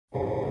I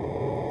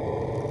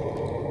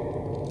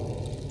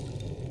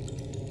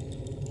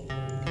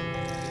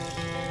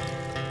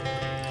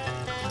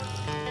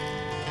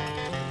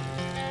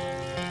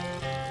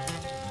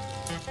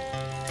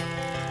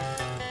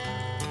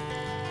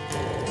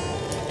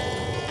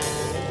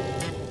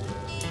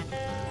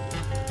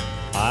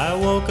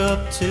woke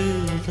up to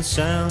the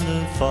sound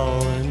of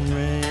falling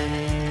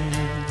rain.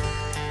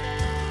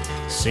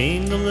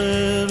 Seemed a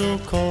little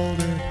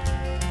colder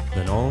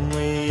than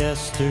only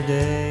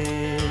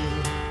yesterday.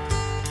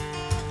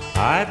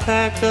 I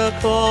packed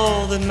up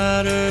all that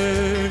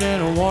mattered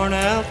in a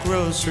worn-out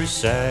grocery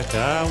sack.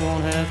 I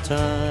won't have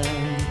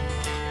time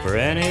for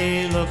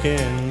any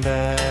looking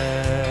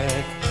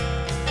back.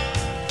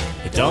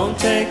 It don't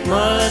take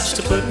much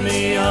to put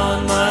me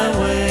on my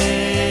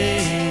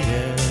way.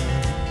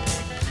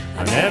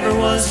 I never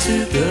was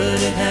too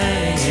good at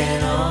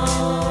hanging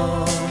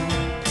on.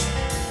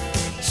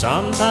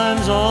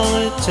 Sometimes all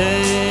it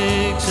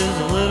takes is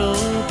a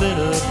little bit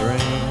of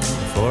rain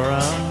before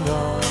I'm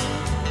gone.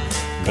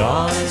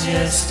 Gone as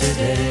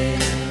yesterday.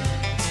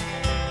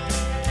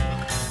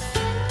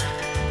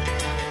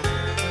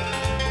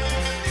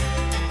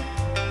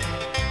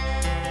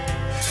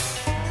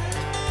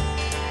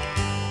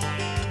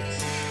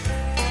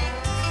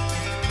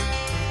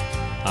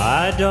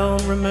 I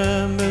don't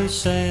remember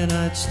saying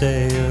I'd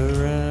stay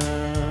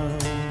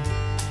around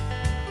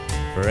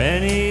for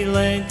any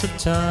length of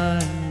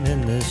time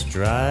in this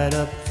dried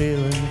up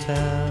feeling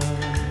town.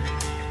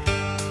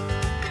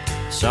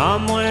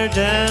 Somewhere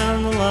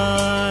down the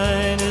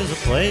line is a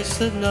place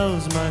that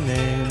knows my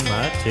name.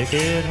 My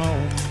ticket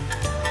home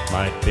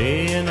might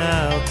be an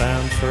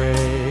outbound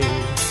freight.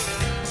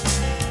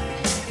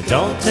 It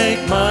don't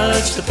take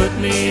much to put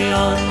me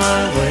on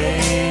my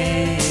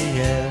way.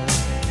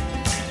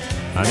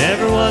 I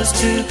never was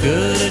too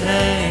good at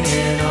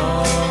hanging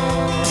on.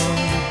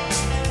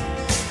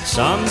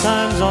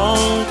 Sometimes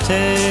all it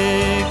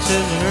takes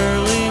is an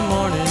early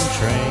morning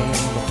train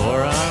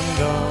before I'm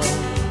gone.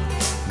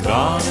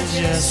 Gone as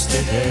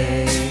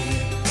yesterday.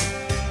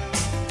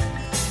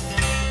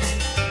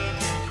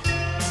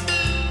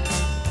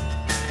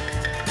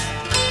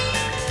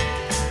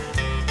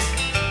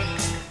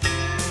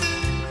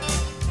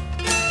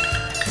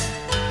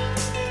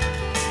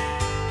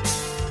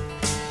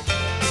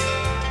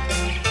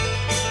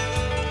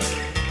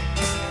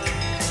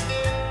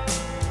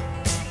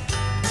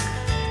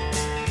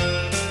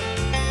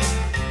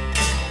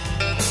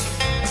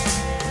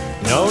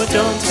 No, it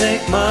don't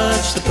take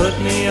much to put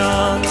me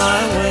on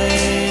my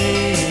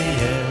way.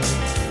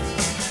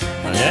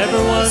 I never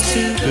was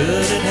too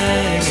good at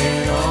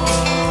hanging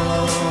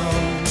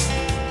on.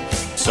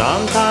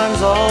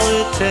 Sometimes all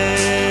it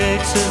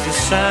takes is the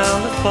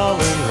sound of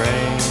falling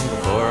rain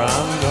before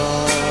I'm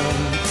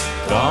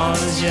gone. Gone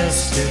as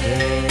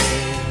yesterday.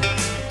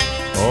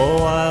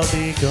 Oh, I'll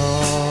be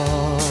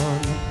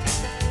gone.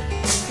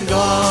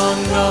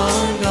 Gone,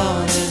 gone,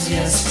 gone as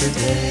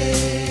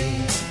yesterday.